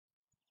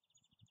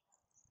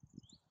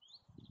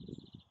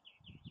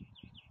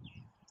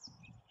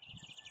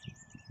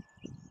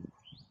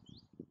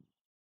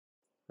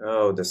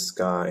Oh, the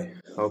sky.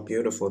 How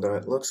beautiful that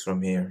it looks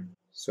from here.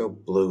 So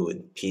blue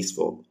and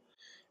peaceful.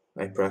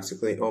 I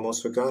practically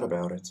almost forgot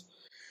about it.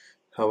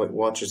 How it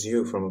watches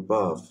you from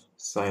above,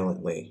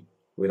 silently,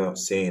 without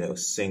saying a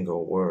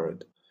single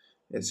word,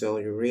 until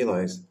you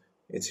realize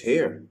it's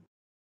here.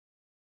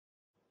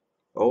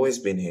 Always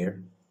been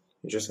here.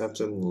 You just have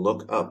to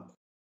look up.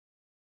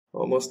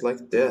 Almost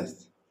like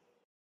death.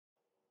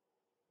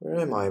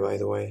 Where am I, by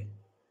the way?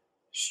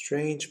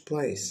 Strange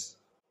place.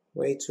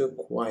 Way too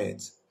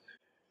quiet.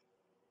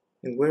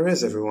 And where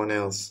is everyone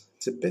else?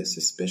 It's a bit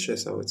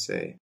suspicious, I would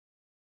say.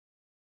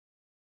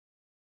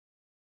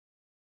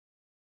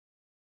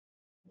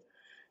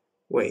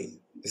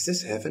 Wait, is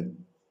this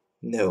heaven?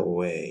 No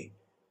way.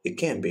 It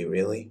can't be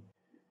really.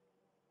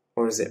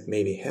 Or is it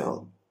maybe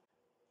hell?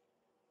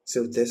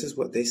 So this is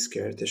what they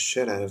scared the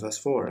shit out of us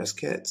for as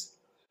kids.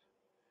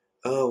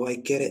 Oh, I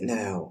get it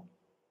now.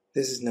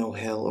 This is no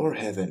hell or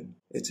heaven.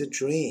 It's a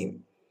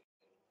dream.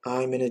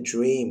 I'm in a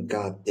dream,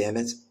 god damn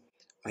it.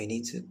 I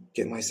need to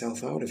get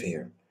myself out of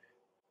here.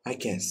 I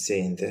can't stay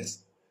in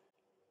this.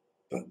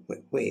 But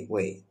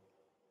wait.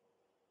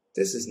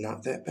 This is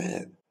not that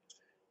bad.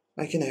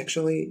 I can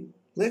actually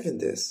live in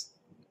this.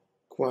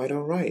 Quite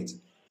alright.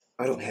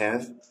 I don't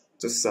have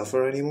to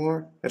suffer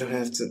anymore. I don't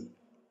have to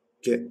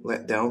get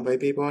let down by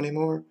people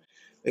anymore.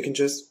 I can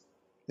just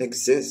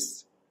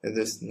exist in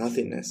this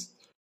nothingness.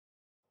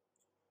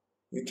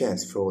 You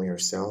can't fool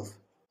yourself.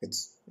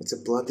 It's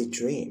a bloody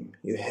dream.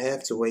 You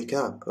have to wake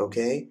up,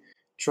 okay?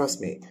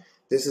 Trust me,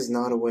 this is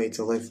not a way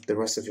to live the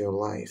rest of your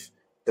life,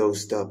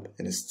 dozed up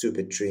in a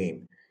stupid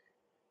dream.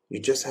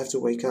 You just have to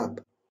wake up.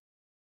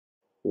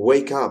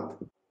 Wake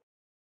up!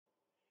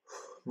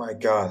 My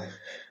God,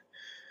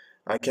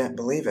 I can't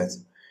believe it.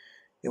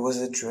 It was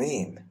a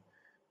dream.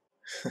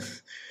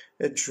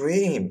 A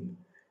dream!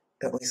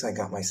 At least I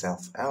got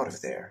myself out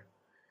of there.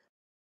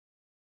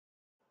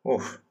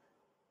 Oof,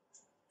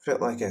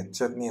 felt like it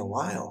took me a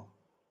while.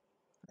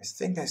 I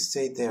think I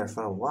stayed there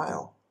for a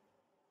while.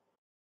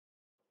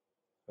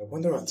 I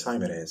wonder what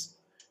time it is.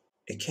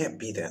 It can't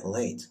be that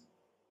late.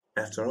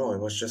 After all, it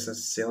was just a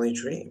silly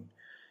dream.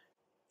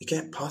 It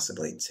can't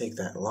possibly take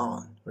that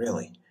long,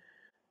 really.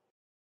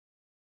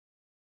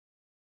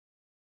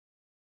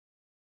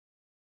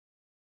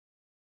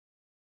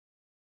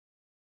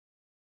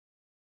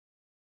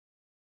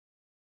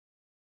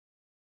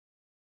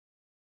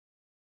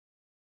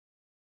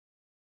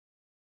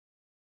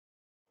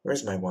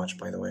 Where's my watch,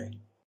 by the way?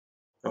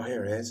 Oh,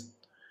 here it is.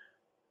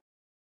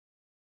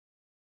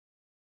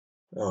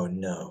 Oh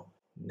no.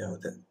 No,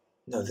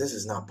 this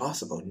is not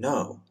possible.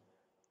 No.